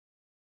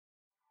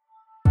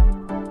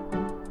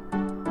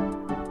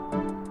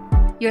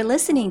You're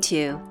listening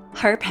to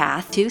Her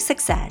Path to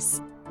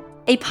Success,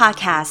 a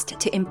podcast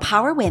to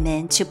empower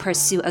women to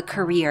pursue a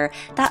career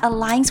that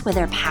aligns with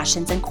their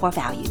passions and core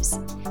values.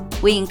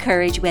 We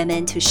encourage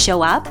women to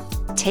show up,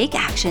 take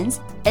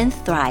actions, and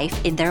thrive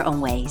in their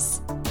own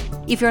ways.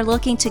 If you're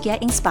looking to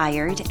get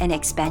inspired and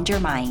expand your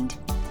mind,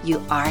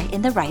 you are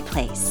in the right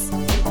place.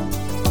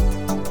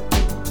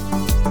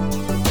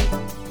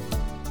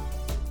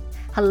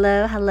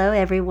 Hello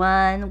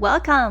everyone.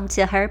 Welcome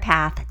to Her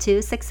Path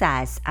to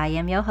Success. I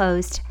am your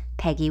host,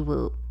 Peggy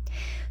Wu.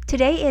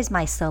 Today is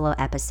my solo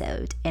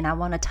episode, and I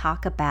want to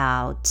talk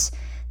about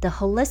the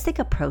holistic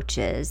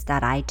approaches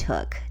that I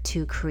took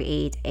to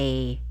create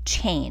a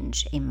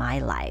change in my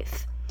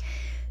life.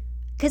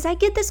 Because I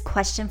get this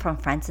question from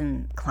friends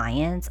and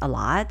clients a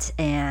lot,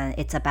 and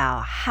it's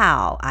about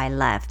how I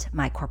left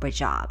my corporate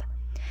job.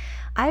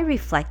 I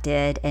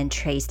reflected and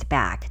traced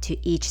back to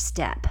each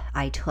step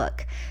I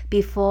took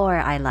before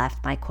I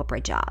left my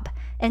corporate job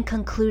and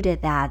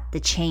concluded that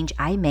the change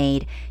I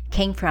made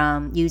came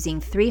from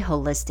using 3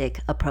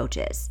 holistic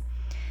approaches.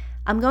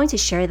 I'm going to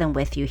share them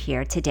with you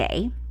here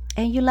today,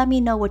 and you let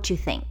me know what you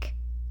think.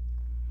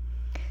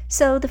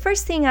 So the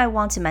first thing I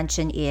want to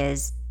mention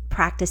is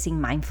practicing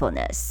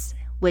mindfulness,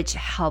 which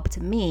helped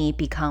me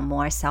become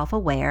more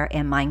self-aware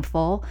and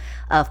mindful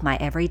of my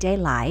everyday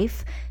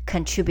life,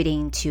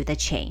 contributing to the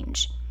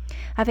change.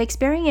 I've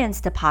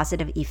experienced the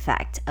positive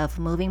effect of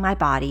moving my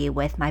body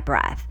with my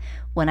breath.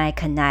 When I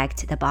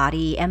connect the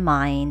body and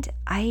mind,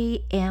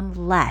 I am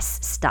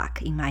less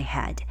stuck in my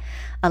head,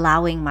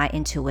 allowing my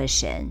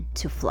intuition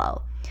to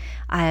flow.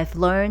 I've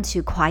learned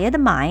to quiet the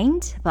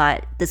mind,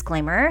 but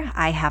disclaimer,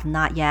 I have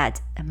not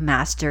yet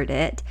mastered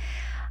it,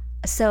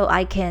 so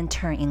I can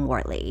turn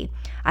inwardly.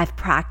 I've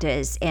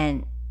practiced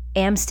and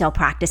am still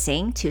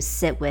practicing to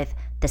sit with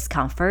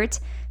discomfort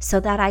so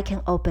that I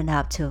can open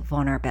up to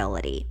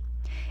vulnerability.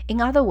 In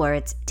other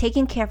words,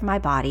 taking care of my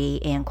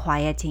body and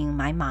quieting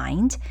my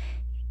mind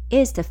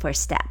is the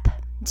first step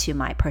to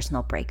my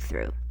personal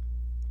breakthrough.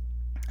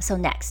 So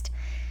next,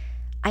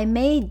 I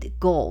made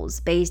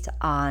goals based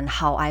on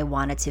how I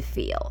wanted to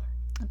feel.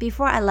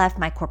 Before I left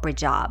my corporate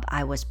job,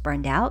 I was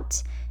burned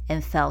out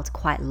and felt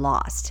quite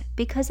lost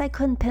because I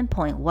couldn't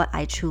pinpoint what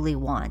I truly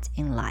want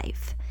in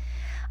life.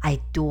 I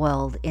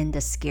dwelled in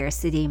the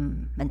scarcity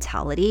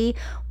mentality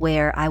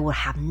where I would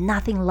have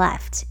nothing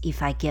left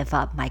if I give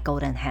up my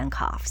golden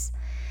handcuffs.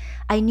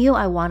 I knew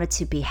I wanted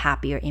to be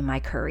happier in my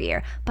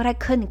career, but I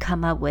couldn't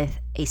come up with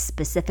a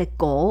specific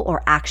goal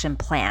or action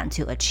plan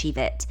to achieve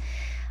it.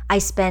 I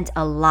spent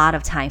a lot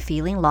of time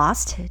feeling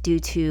lost due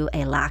to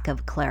a lack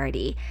of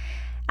clarity.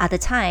 At the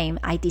time,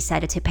 I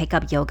decided to pick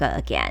up yoga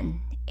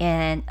again,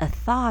 and a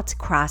thought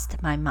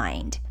crossed my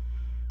mind.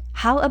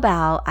 How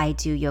about I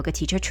do yoga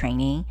teacher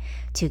training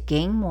to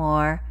gain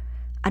more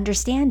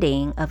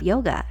understanding of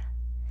yoga?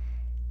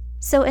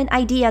 So an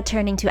idea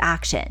turned into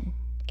action,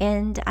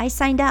 and I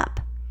signed up.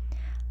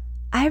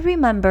 I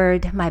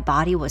remembered my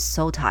body was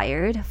so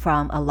tired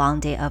from a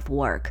long day of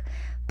work,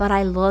 but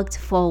I looked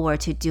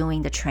forward to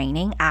doing the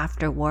training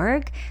after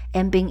work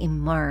and being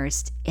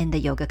immersed in the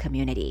yoga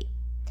community.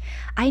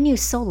 I knew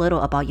so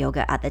little about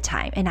yoga at the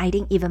time, and I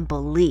didn't even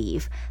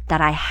believe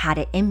that I had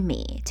it in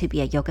me to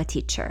be a yoga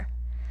teacher.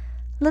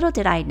 Little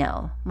did I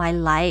know, my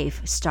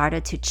life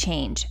started to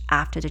change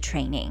after the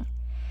training.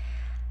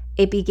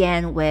 It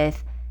began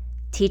with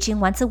teaching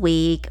once a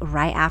week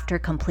right after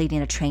completing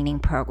the training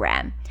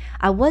program.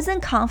 I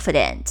wasn't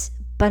confident,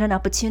 but an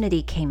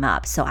opportunity came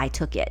up, so I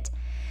took it.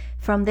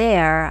 From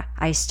there,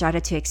 I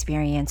started to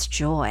experience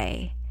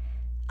joy.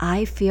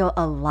 I feel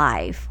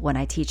alive when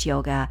I teach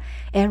yoga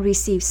and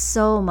receive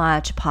so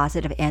much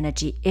positive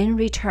energy in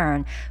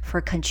return for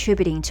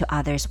contributing to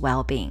others'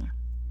 well-being.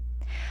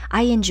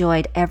 I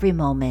enjoyed every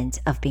moment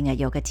of being a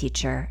yoga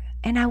teacher,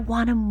 and I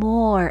wanted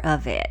more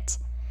of it.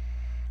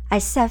 I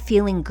set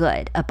feeling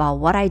good about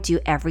what I do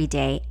every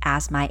day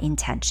as my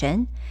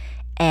intention,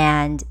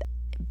 and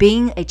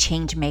being a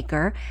change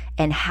maker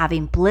and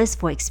having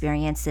blissful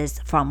experiences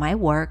from my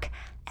work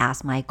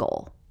as my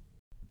goal.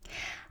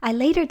 I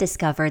later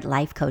discovered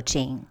life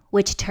coaching,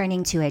 which turned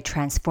into a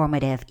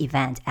transformative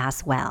event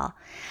as well.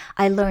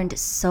 I learned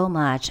so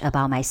much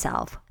about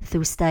myself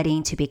through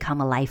studying to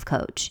become a life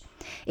coach.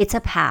 It's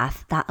a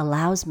path that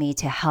allows me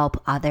to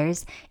help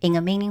others in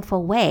a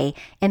meaningful way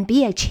and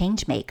be a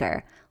change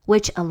maker,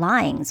 which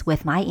aligns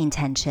with my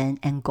intention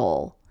and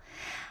goal.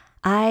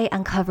 I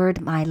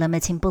uncovered my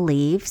limiting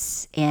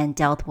beliefs and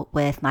dealt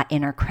with my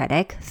inner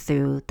critic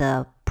through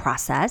the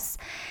process.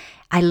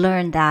 I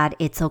learned that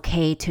it's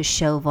okay to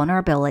show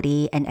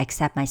vulnerability and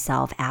accept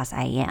myself as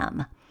I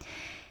am.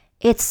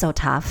 It's so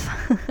tough,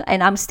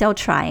 and I'm still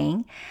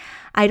trying.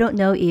 I don't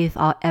know if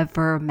I'll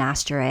ever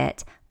master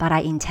it, but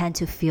I intend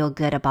to feel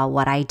good about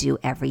what I do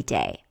every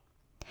day.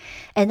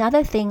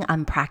 Another thing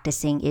I'm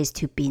practicing is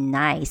to be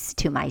nice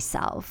to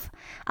myself.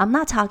 I'm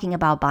not talking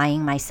about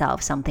buying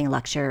myself something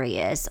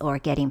luxurious or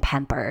getting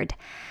pampered.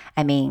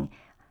 I mean,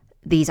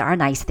 these are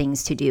nice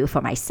things to do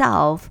for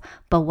myself,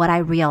 but what I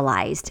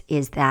realized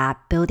is that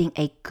building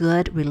a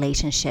good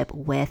relationship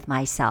with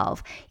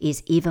myself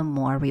is even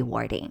more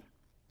rewarding.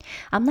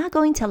 I'm not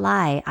going to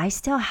lie, I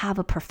still have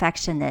a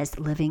perfectionist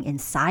living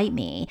inside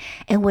me.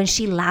 And when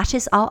she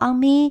lashes out on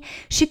me,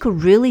 she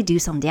could really do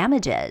some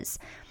damages.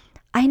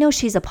 I know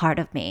she's a part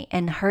of me,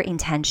 and her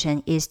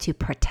intention is to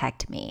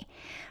protect me.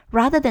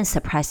 Rather than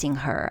suppressing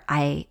her,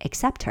 I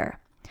accept her.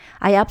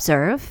 I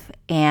observe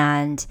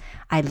and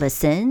I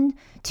listen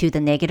to the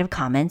negative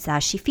comments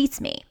that she feeds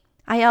me.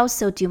 I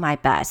also do my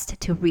best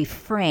to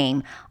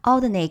reframe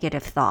all the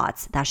negative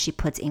thoughts that she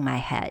puts in my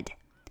head.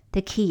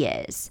 The key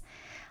is,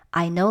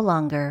 I no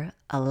longer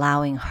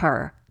allowing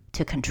her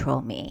to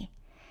control me.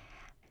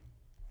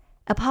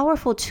 A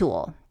powerful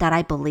tool that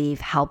I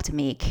believe helped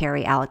me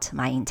carry out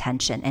my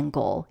intention and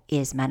goal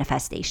is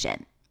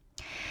manifestation.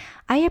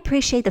 I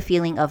appreciate the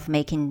feeling of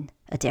making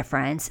a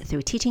difference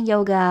through teaching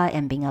yoga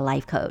and being a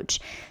life coach.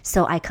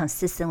 So I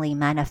consistently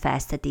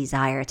manifest the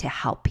desire to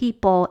help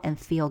people and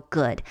feel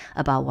good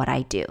about what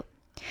I do.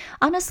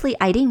 Honestly,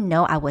 I didn't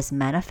know I was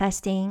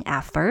manifesting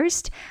at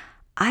first.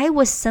 I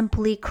was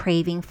simply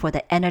craving for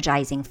the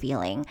energizing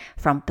feeling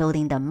from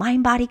building the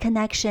mind-body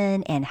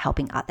connection and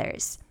helping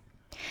others.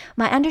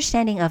 My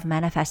understanding of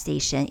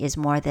manifestation is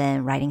more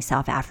than writing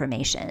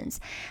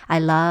self-affirmations. I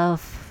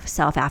love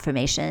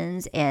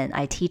self-affirmations and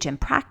I teach and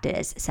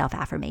practice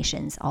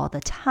self-affirmations all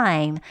the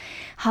time.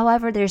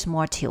 However, there's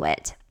more to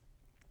it.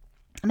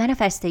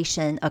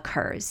 Manifestation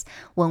occurs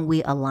when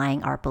we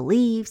align our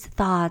beliefs,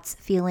 thoughts,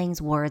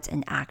 feelings, words,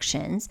 and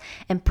actions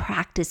and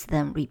practice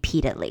them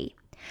repeatedly.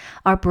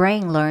 Our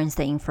brain learns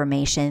the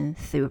information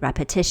through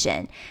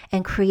repetition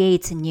and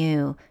creates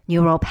new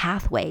neural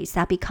pathways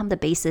that become the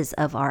basis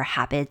of our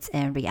habits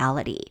and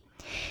reality.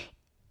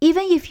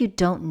 Even if you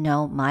don't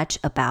know much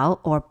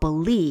about or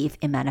believe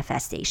in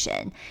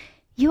manifestation,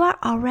 you are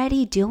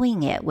already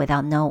doing it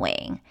without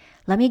knowing.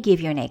 Let me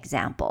give you an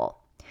example.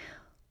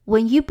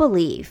 When you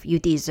believe you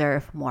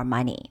deserve more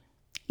money,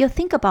 you'll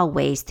think about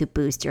ways to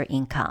boost your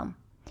income.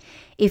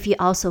 If you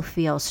also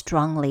feel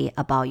strongly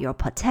about your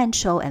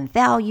potential and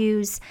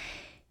values,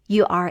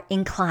 you are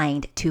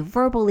inclined to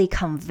verbally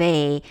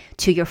convey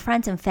to your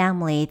friends and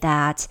family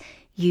that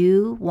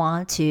you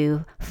want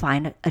to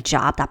find a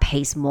job that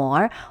pays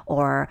more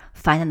or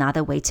find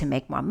another way to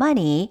make more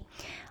money.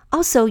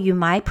 Also, you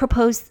might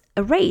propose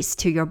a raise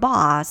to your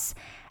boss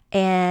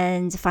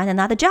and find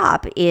another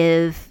job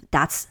if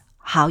that's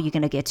how you're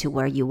going to get to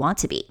where you want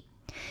to be.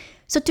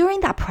 So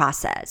during that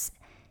process,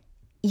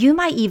 you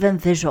might even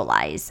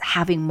visualize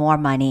having more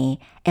money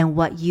and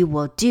what you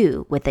will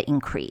do with the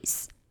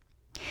increase.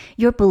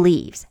 Your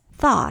beliefs,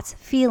 thoughts,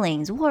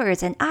 feelings,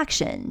 words, and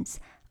actions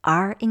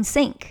are in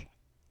sync.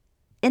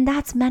 And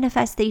that's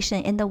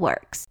manifestation in the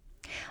works.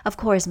 Of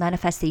course,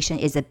 manifestation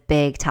is a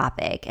big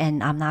topic,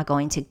 and I'm not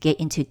going to get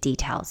into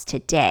details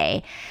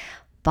today,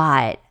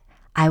 but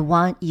I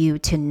want you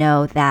to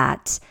know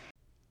that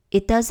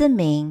it doesn't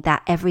mean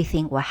that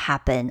everything will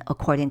happen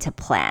according to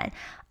plan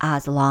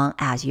as long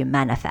as you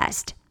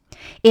manifest.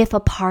 If a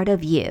part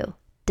of you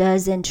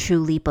doesn't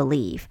truly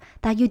believe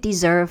that you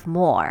deserve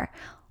more,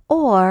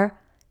 or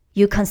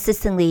you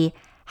consistently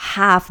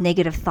have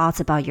negative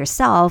thoughts about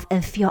yourself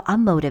and feel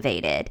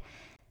unmotivated,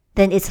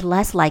 then it's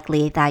less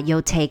likely that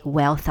you'll take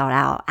well thought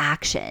out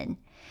action.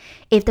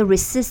 If the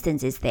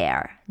resistance is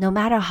there, no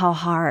matter how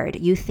hard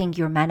you think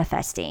you're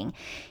manifesting,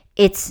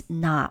 it's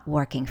not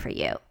working for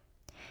you.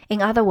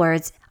 In other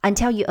words,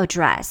 until you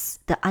address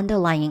the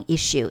underlying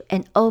issue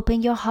and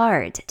open your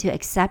heart to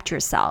accept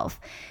yourself,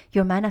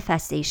 your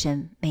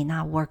manifestation may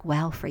not work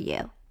well for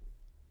you.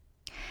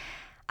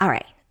 All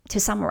right, to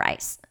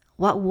summarize,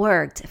 what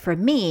worked for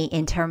me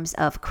in terms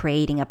of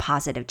creating a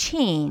positive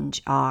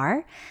change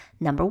are,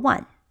 number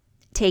one,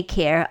 take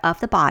care of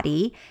the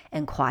body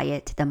and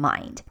quiet the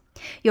mind.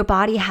 Your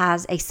body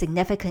has a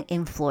significant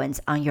influence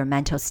on your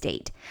mental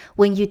state.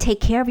 When you take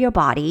care of your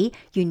body,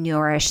 you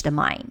nourish the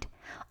mind.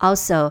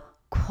 Also,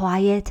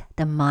 quiet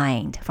the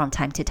mind from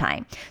time to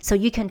time so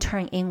you can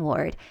turn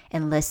inward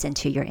and listen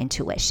to your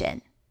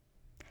intuition.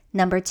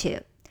 Number two,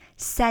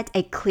 set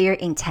a clear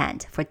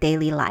intent for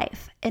daily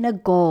life and a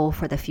goal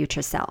for the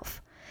future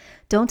self.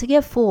 Don't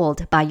get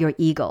fooled by your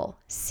ego.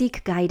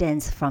 Seek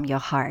guidance from your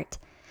heart.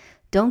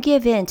 Don't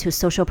give in to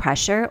social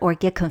pressure or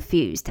get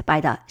confused by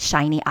the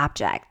shiny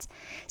object.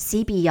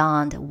 See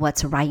beyond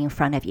what's right in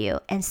front of you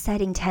and set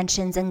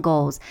intentions and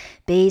goals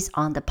based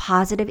on the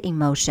positive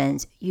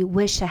emotions you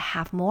wish to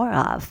have more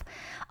of.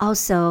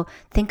 Also,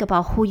 think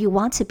about who you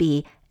want to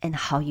be and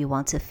how you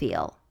want to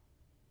feel.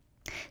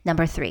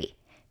 Number three,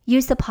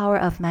 use the power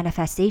of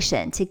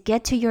manifestation to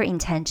get to your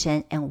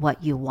intention and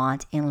what you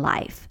want in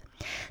life.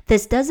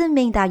 This doesn't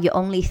mean that you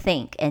only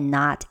think and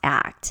not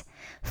act.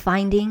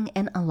 Finding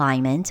an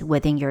alignment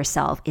within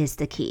yourself is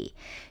the key.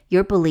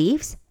 Your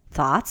beliefs,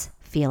 thoughts,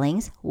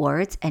 feelings,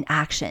 words, and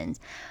actions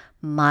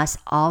must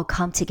all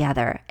come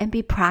together and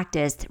be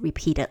practiced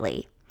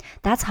repeatedly.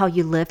 That's how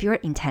you live your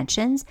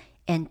intentions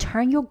and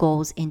turn your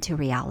goals into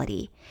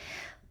reality.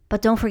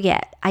 But don't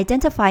forget,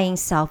 identifying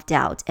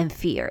self-doubt and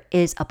fear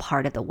is a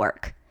part of the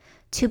work.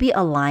 To be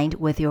aligned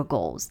with your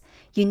goals,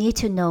 you need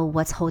to know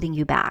what's holding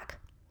you back.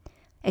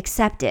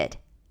 Accept it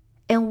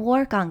and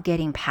work on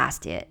getting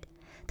past it.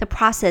 The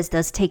process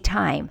does take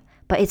time,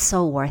 but it's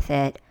so worth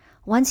it.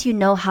 Once you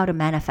know how to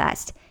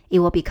manifest, it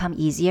will become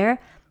easier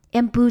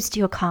and boost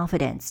your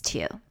confidence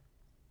too.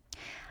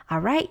 All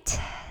right,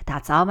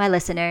 that's all, my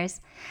listeners.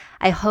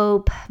 I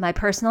hope my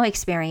personal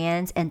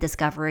experience and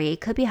discovery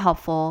could be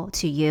helpful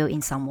to you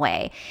in some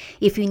way.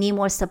 If you need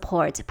more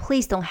support,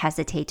 please don't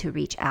hesitate to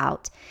reach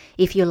out.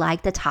 If you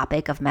like the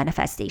topic of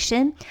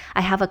manifestation,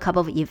 I have a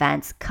couple of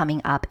events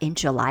coming up in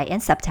July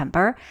and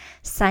September.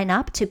 Sign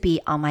up to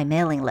be on my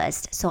mailing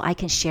list so I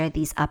can share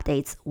these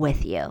updates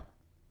with you.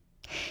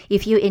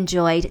 If you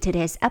enjoyed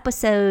today's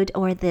episode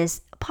or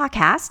this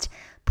podcast,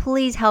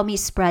 please help me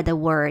spread the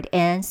word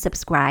and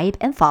subscribe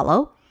and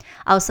follow.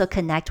 Also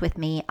connect with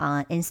me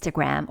on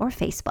Instagram or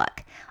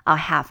Facebook. I'll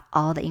have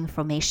all the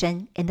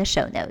information in the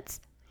show notes.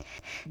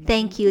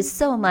 Thank you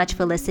so much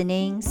for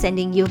listening.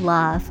 Sending you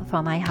love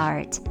from my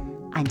heart.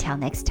 Until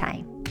next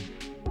time.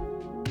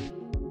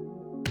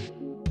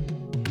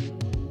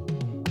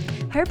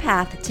 Her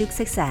Path to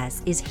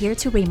Success is here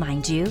to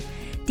remind you,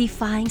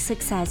 define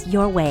success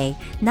your way,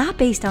 not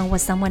based on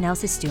what someone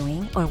else is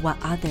doing or what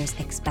others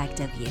expect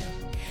of you.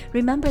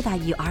 Remember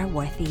that you are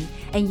worthy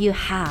and you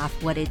have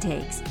what it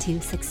takes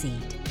to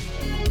succeed.